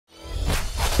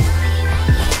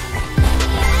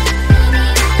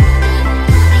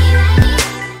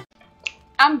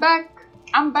I'm back.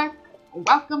 I'm back.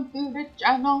 Welcome to the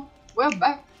channel. We're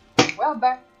back. We're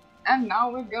back. And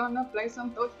now we're gonna play some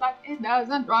Torchlight. It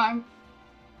doesn't rhyme.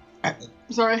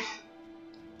 Sorry.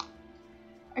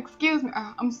 Excuse me.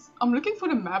 I'm looking for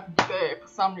the map there for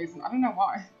some reason. I don't know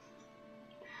why.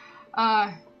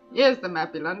 Here's the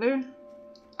map, Yolanda.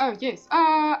 Oh yes.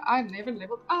 I never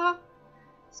leveled up.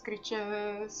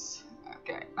 Screeches.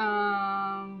 Okay.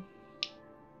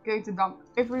 Going to dump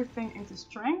everything into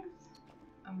strength.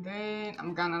 And then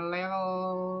I'm gonna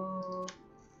level...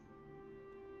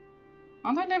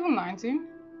 Aren't I level 19?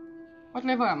 What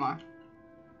level am I?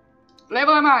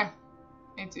 Level am I?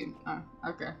 18. Oh,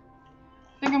 okay.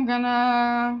 I think I'm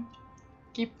gonna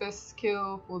keep this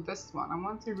skill for this one. I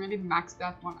want to really max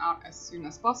that one out as soon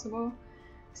as possible,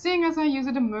 seeing as I use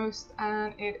it the most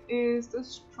and it is the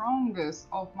strongest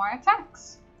of my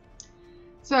attacks.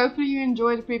 So hopefully you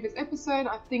enjoyed the previous episode.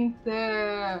 I think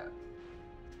the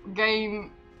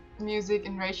game music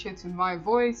in ratio to my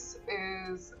voice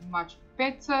is much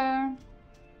better.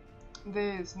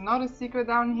 There's not a secret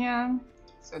down here.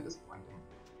 So disappointing.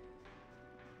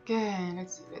 Okay,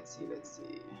 let's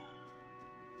see.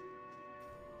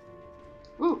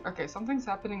 Ooh, okay, something's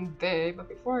happening there, but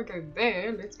before I go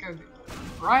there, let's go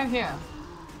right here.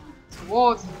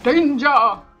 Towards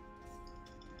danger!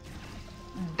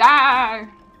 Die!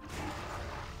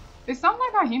 They sound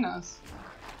like hyenas.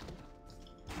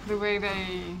 The way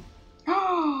they...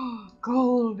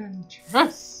 Golden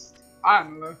chest!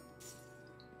 Finally.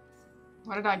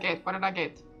 What did I get? What did I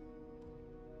get?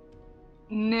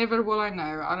 Never will I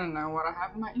know. I don't know what I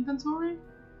have in my inventory.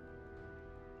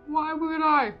 Why would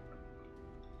I?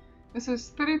 This is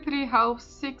 33 health,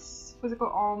 6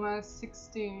 physical armor,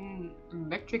 16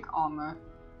 electric armor,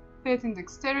 13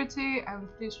 dexterity, and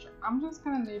 3 strength. I'm just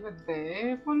gonna leave it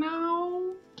there for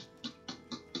now.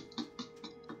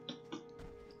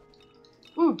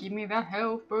 Ooh, give me that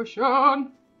health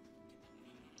potion.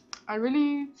 I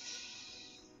really...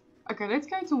 Okay, let's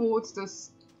go towards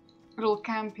this little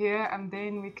camp here and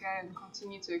then we can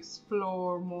continue to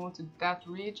explore more to that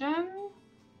region.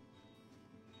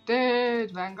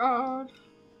 Dead Vanguard.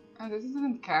 Oh, this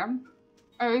isn't camp.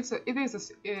 Oh, it is a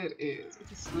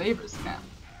slaver's camp.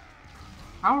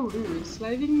 How rude.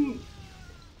 Slaving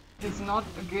is not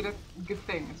a good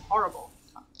thing. It's horrible.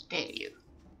 How dare you.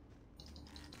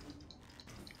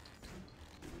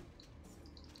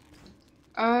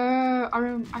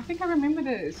 I think I remember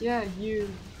this. Yeah,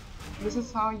 this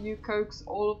is how you coax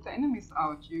all of the enemies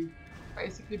out. You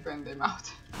basically burn them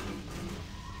out.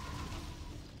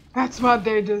 That's what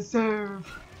they deserve.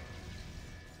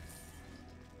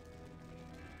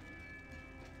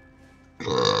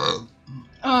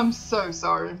 I'm so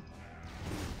sorry.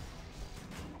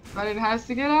 But it has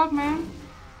to get out, man.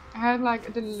 I had like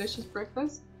a delicious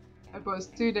breakfast. It was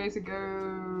 2 days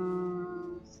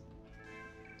ago's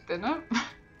dinner.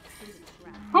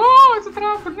 Oh, it's a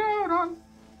trap! No, run!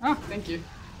 Ah, thank you.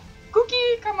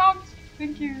 Cookie, come out!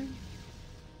 Thank you.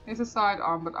 There's a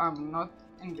sidearm, but I'm not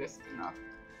invested enough.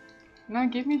 Now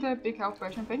give me the big health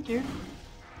potion, thank you.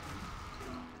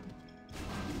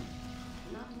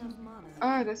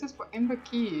 Oh, this is for Ember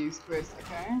Keys quest,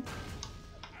 okay.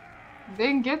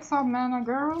 Then get some mana,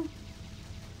 girl.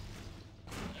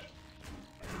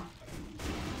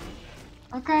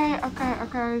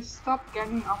 Okay, stop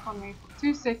ganging up on me for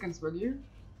 2 seconds, will you?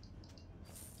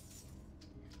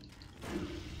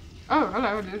 Oh,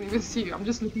 hello, I didn't even see you. I'm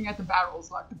just looking at the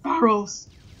barrels, like the barrels.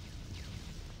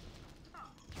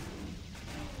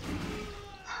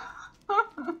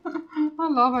 I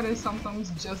love how they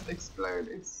sometimes just explode.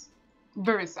 It's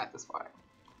very satisfying.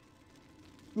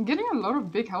 I'm getting a lot of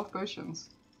big health potions.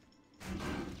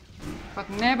 But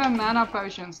never mana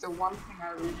potions, the one thing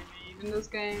I really need in this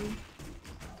game.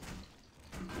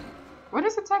 What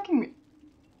is attacking me?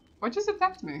 What just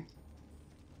attacked me?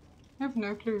 I have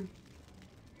no clue.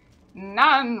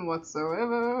 None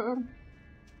whatsoever.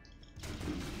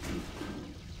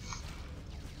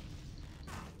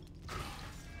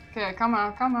 Okay, come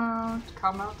out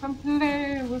and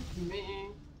play with me.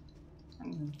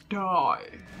 And die.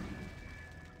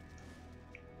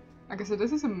 Okay, so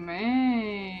this is a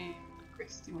main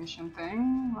questy mission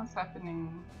thing. What's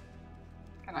happening?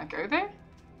 Can I go there?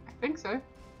 I think so.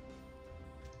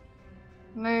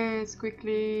 Let's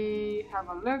quickly have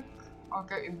a look. I'll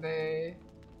go in there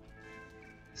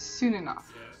soon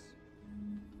enough.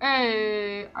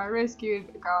 Hey, I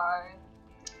rescued a guy.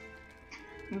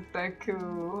 Is that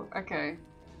cool? Okay.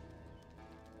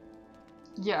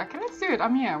 Yeah, okay, let's do it.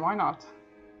 I'm here, why not?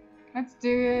 Let's do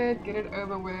it, get it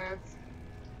over with.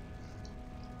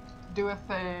 Do a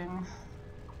thing.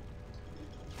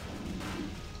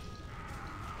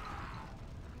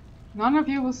 None of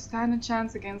you will stand a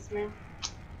chance against me.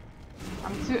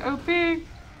 I'm too OP.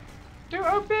 Too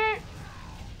OP.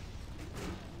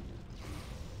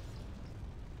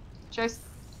 Just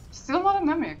still not a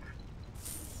mimic.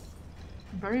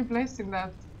 Very blessed in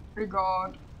that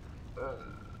regard.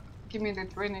 Give me the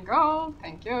 20 gold,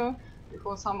 thank you.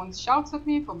 Before someone shouts at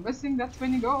me for missing that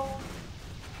 20 gold.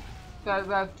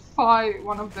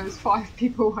 One of those 5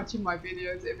 people watching my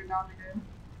videos every now and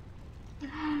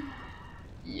again.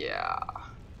 Yeah,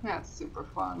 that's super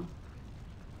fun.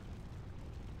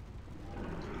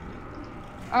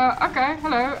 Okay,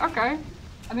 hello, okay.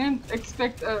 I didn't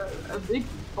expect a big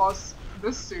boss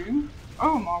this soon.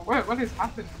 Oh my word, what is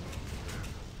happening?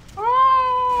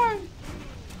 Ah!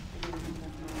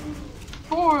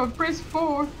 4, press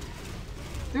 4.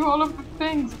 Do all of the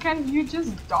things. Can you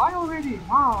just die already?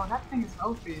 Wow, that thing is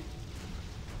healthy.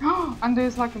 Oh, and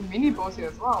there's like a mini boss here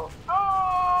as well.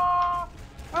 Ah!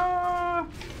 Ah!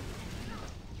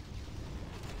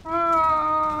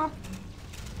 Ah!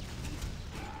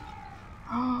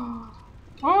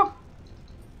 Oh!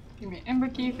 Give me Ember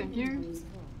Key, thank you.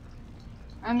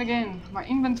 And again, my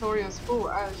inventory is full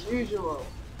as usual.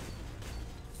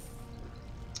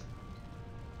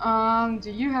 Do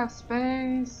you have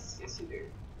space? Yes, you do.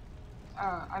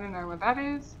 I don't know what that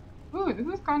is. Ooh,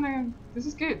 this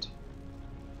is good.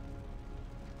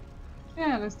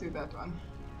 Yeah, let's do that one.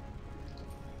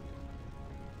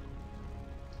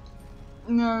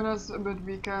 No, that's a bit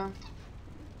weaker.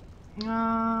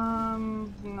 No.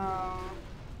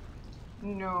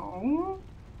 No.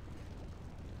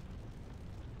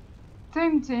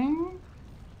 Tempting.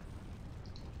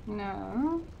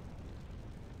 No.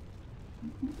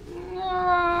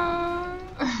 No.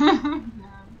 No.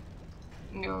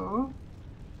 No.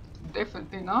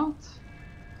 Definitely not.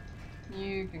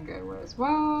 You can go away as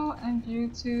well, and you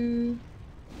two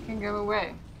can go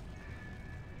away.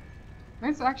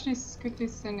 Let's actually quickly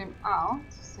send him out,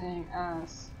 seeing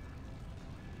as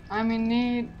I'm in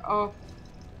need of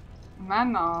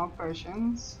mana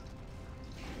potions.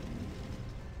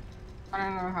 I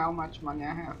don't know how much money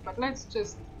I have, but let's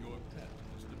just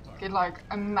get like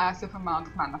a massive amount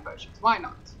of mana potions. Why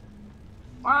not?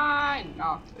 Why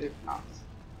not, if not?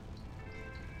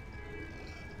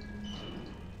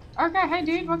 Okay, hey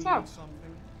dude, what's up?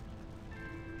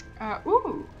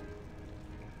 Ooh.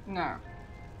 No.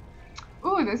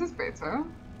 Ooh, this is better.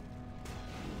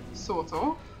 Sort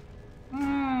of.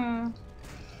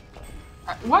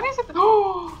 What is it?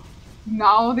 Oh!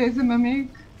 Now there's a mimic.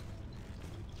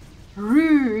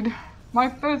 Rude. My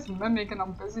first mimic and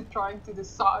I'm busy trying to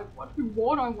decide what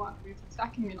reward I want. He's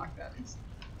attacking me like that. It's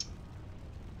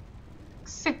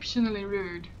exceptionally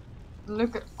rude.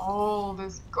 Look at all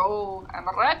this gold. I'm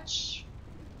rich.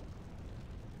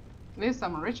 At least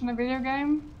I'm rich in a video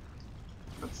game.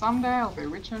 But someday I'll be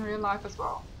rich in real life as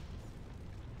well.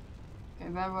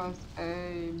 Okay, that was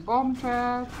a bomb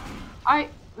trap. I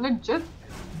legit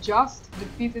just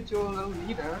defeated your little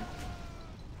leader.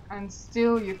 And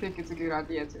still you think it's a good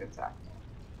idea to attack.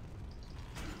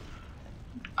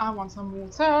 I want some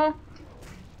water.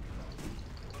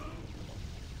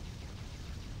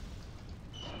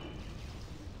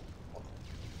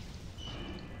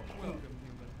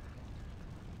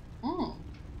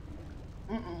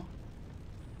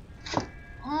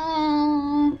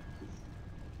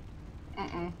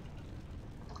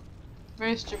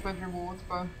 Very stupid reward,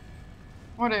 but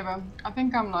whatever. I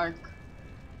think I'm like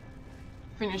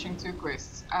finishing 2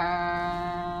 quests.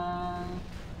 Yeah.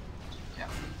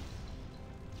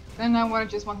 Don't know what I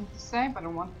just wanted to say, but I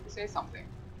wanted to say something.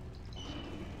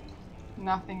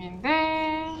 Nothing in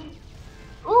there.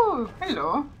 Ooh,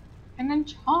 hello. An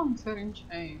enchanter in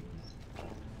chains.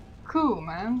 Cool,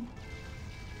 man.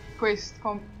 Quest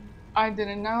I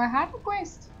didn't know I had a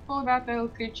quest for that little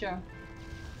creature.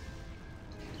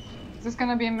 Is this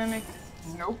gonna be a mimic?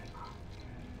 Nope.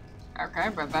 Okay,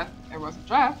 but it was a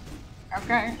trap.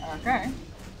 Okay, okay.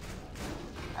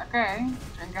 Okay,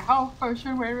 drink a health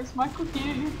potion, where is my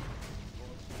cookie?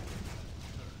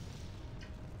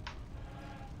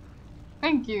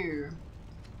 Thank you.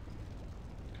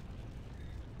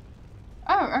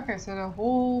 Oh, okay, so the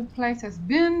whole place has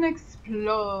been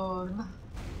explored.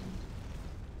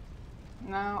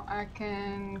 Now I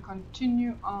can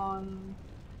continue on.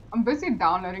 I'm busy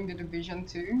downloading The Division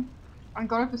 2. I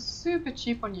got it for super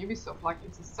cheap on Ubisoft, like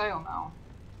it's a sale now.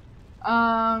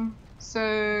 So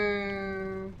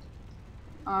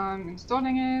I'm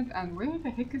installing it, and where the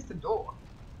heck is the door?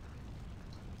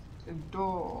 The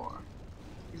door.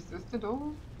 Is this the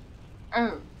door?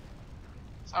 Oh,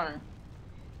 sorry.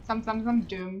 Sometimes I'm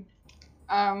dumb.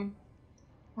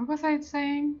 What was I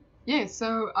saying? Yeah,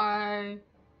 so I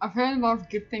I've heard a lot of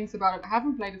good things about it. I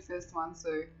haven't played the first one,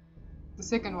 so the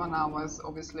second one now was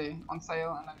obviously on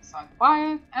sale and I decided to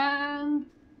buy it, and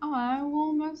I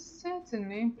will most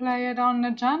certainly play it on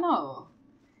the channel.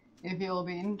 If you'll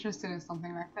be interested in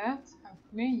something like that,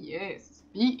 hopefully, yes,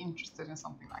 be interested in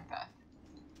something like that.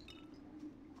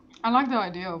 I like the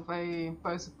idea of a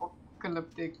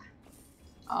post-apocalyptic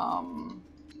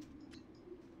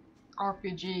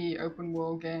RPG open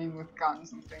world game with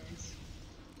guns and things.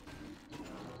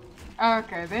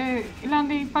 Okay, there,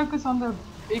 Ilandi, focus on the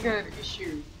bigger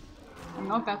issue and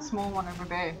not that small one over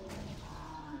there.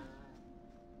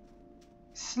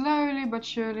 Slowly but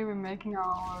surely we're making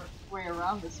our way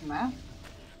around this map.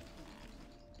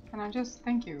 Can I just,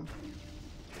 thank you.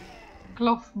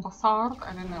 Cloth Bassard,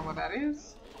 I don't know what that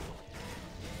is.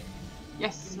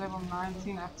 Yes, level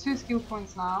 19, I have 2 skill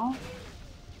points now.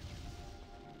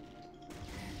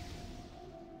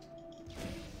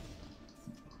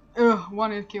 Ugh,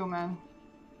 1 hit kill, man.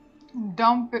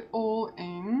 Dump it all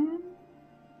in.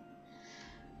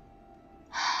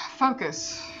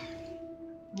 Focus.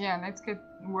 Yeah, let's get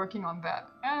working on that.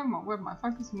 And with my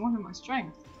focus more than my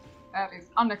strength. That is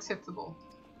unacceptable.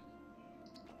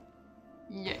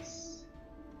 Yes.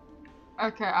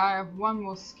 Okay, I have 1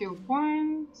 more skill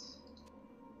point.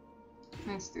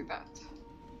 Let's do that.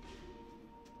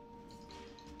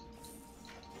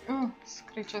 Oh,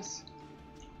 screeches.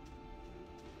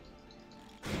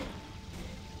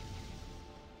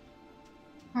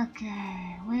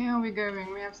 Okay, where are we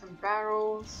going? We have some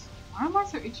barrels. Why am I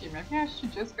so itchy? Maybe I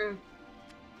should just go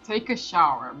take a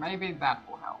shower. Maybe that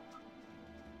will help.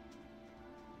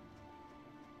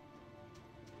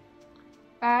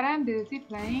 But I'm busy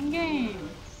playing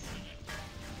games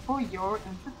for your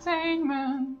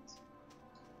entertainment.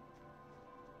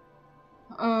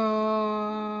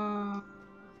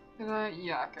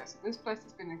 Yeah, okay, so this place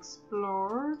has been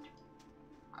explored.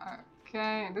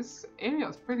 Okay, this area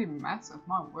is pretty massive,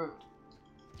 my word.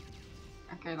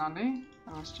 Okay, Landy,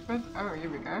 that was stupid. Oh, here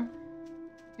we go.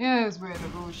 Here's where the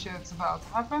bullshit's about to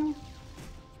happen.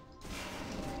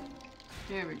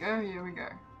 Here we go, here we go.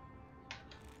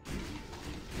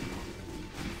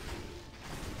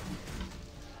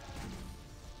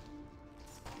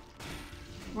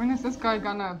 When is this guy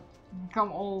gonna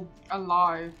become all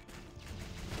alive?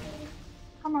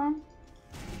 Come on.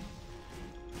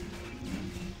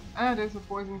 Oh, there's a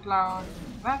poison cloud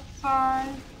on that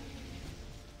side.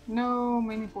 No,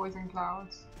 many poison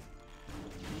clouds.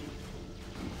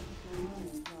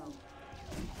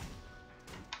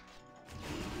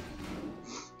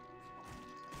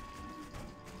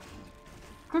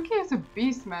 Cookie is a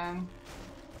beast, man.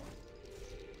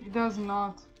 He does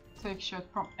not take shit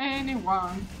from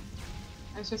anyone.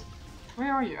 It's just...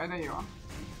 Where are you? Oh, there you are.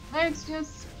 Let's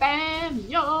just spam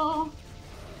you.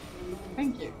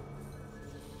 Thank you.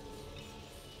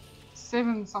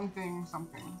 7 something.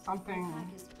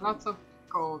 Lots of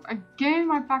gold. Again,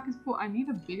 my pack is full. I need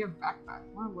a bigger backpack.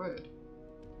 My word.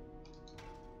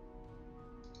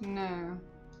 No.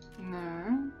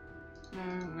 No.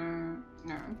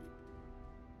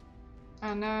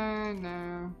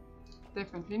 No.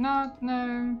 Definitely not.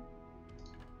 No.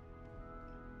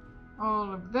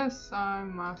 All of this I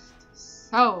must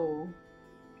sell.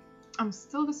 I'm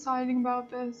still deciding about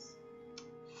this.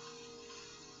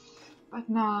 But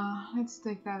nah, let's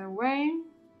take that away.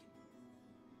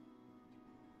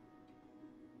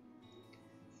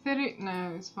 30,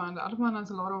 no, it's fine. The other one has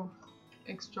a lot of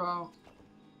extra.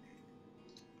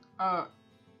 Why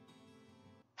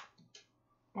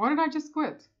did I just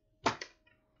quit?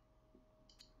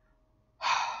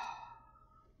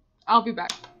 I'll be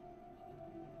back.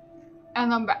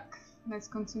 And I'm back. Let's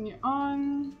continue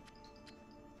on.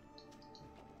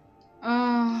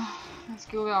 Let's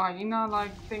kill the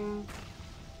hyena-like thing.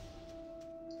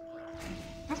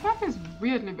 This map is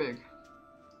weirdly big.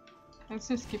 Let's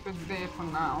just keep it there for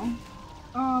now.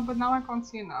 Oh, but now I can't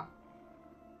see enough.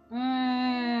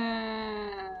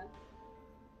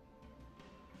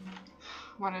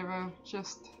 Whatever,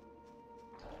 just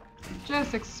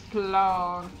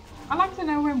explore. I like to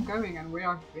know where I'm going and where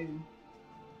I've been.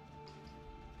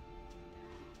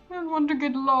 I don't want to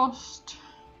get lost.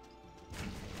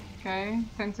 Okay,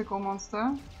 tentacle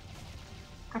monster.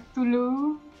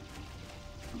 Cthulhu.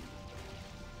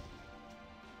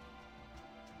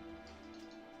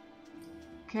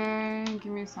 Okay,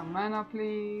 give me some mana,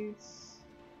 please.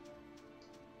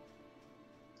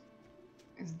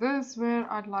 Is this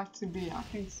where I'd like to be? I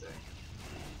think so.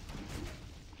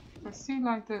 I see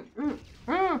like the...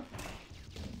 I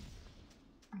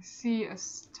see a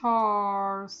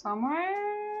star somewhere.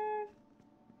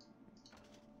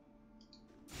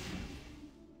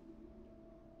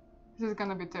 This is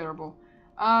gonna be terrible.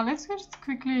 Let's just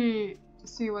quickly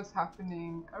see what's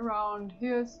happening around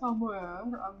here somewhere.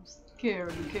 I'm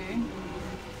scared, okay?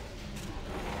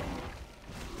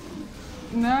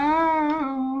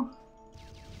 No!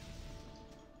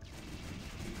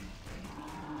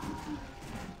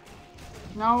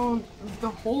 Now the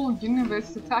whole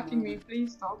universe is attacking me,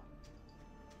 please stop.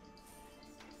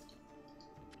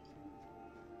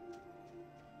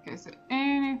 Okay, so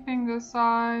anything this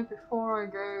side before I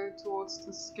go towards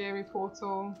the scary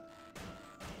portal,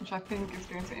 which I think is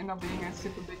going to end up being a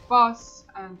super big boss,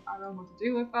 and I don't want to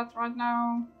deal with that right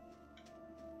now.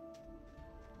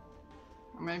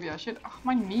 Or maybe I should. Oh,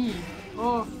 my knee!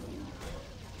 Oh,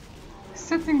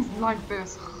 sitting like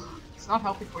this, it's not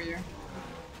healthy for you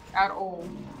at all.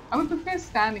 I would prefer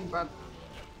standing, but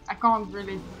I can't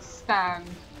really stand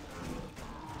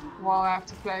while I have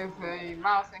to play with a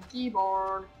mouse and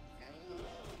keyboard.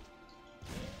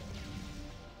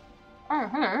 Oh,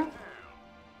 hello.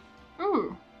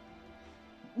 Ooh.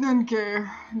 Don't care,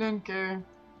 don't care.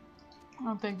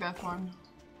 I'll take that one.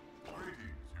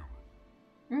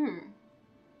 Ooh.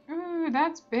 Ooh,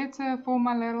 that's better for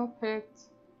my little pet.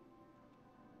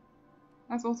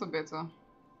 That's also better.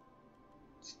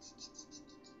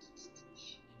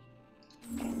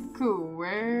 Cool,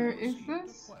 where is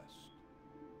this?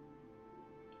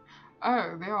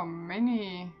 Oh, there are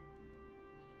many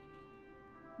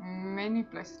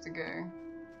places to go.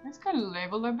 Let's go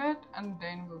level a bit and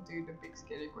then we'll do the big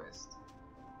scary quest.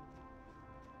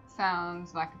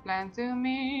 Sounds like a plan to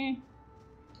me.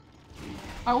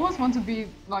 I always want to be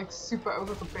like super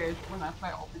over prepared when I play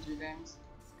RPG games.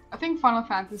 I think Final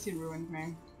Fantasy ruined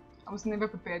me. I was never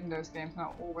prepared in those games and I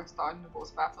always died in the boss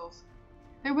battles.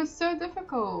 They were so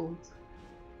difficult.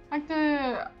 I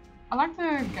like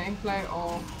the gameplay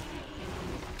of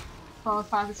Final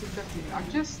Fantasy 15. I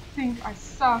just think I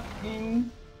suck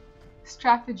in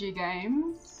strategy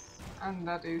games, and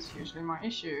that is usually my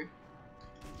issue.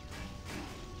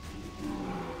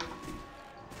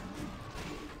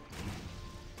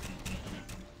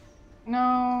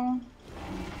 No.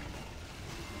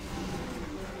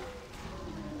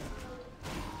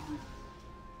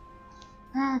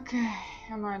 Okay,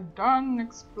 am I done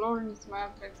exploring this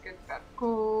map? Let's get that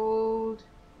gold.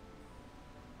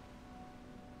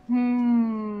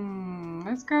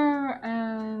 Let's go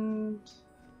and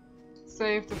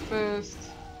save the first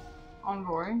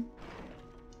envoy.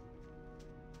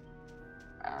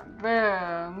 And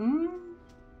then...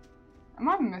 Am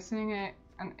I missing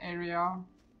an area? I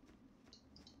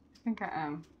think I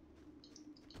am.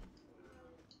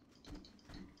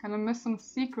 Gonna miss some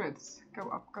secrets. Go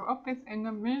up, there's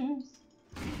enemies.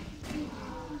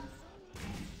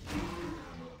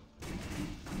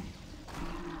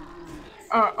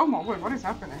 Oh my word, what is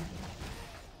happening?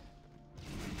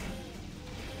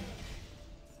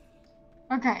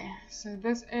 Okay, so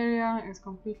this area is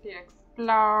completely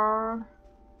explored.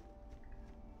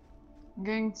 I'm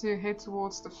going to head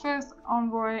towards the first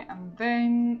envoy and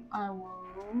then I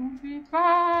will be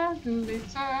back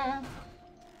later.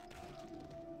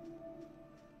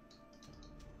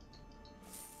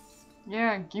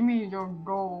 Yeah, give me your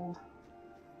gold.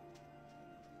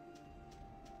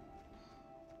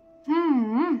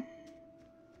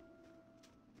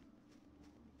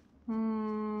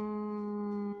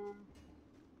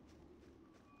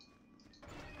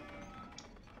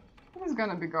 This is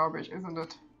gonna be garbage, isn't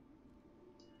it?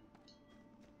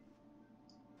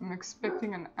 I'm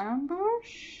expecting an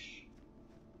ambush.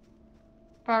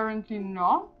 Apparently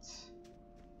not.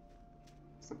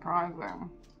 Surprising.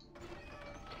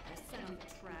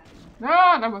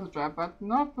 No, that was a trap, but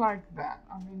not like that.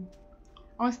 I mean,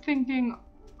 I was thinking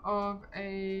of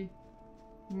a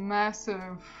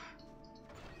massive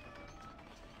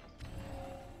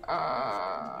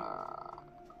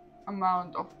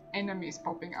amount of enemies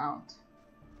popping out.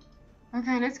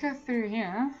 Okay, let's go through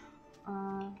here.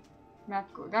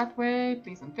 Not go that way,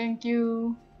 please and thank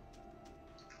you.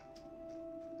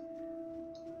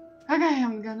 Okay,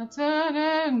 I'm gonna turn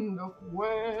in the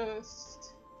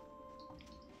west.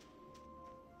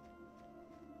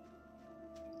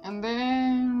 And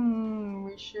then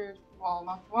we should, well,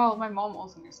 not, well, my mom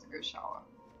also needs to go shower.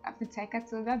 I have to take her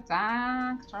to the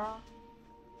doctor.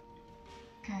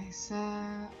 Okay, so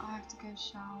I have to go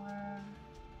shower.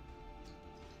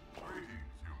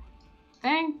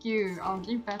 Thank you, I'll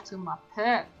give that to my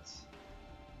pet.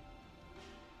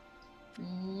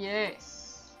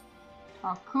 Yes.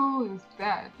 How cool is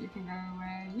that? You can go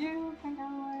where you can go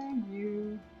where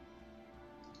you.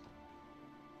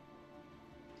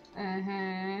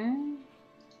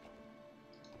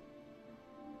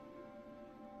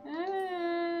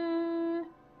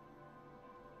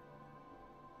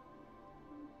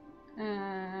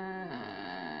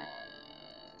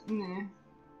 Nah.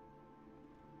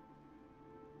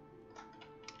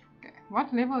 Okay,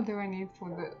 what level do I need for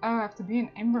the... Oh, I have to be an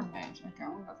Ember Mage. Okay,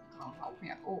 well, that can't help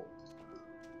me at all.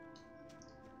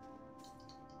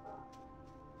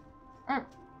 Oh,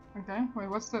 okay. Wait,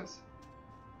 what's this?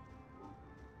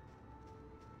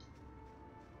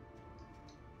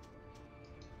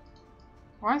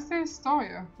 Why is there a star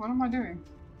here? What am I doing?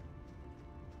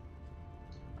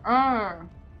 Oh.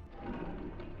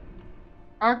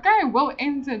 Okay, we'll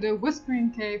enter the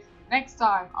Whispering Cave next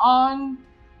time on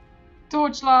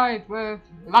Torchlight with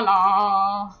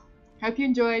Lala. Hope you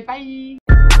enjoyed. Bye!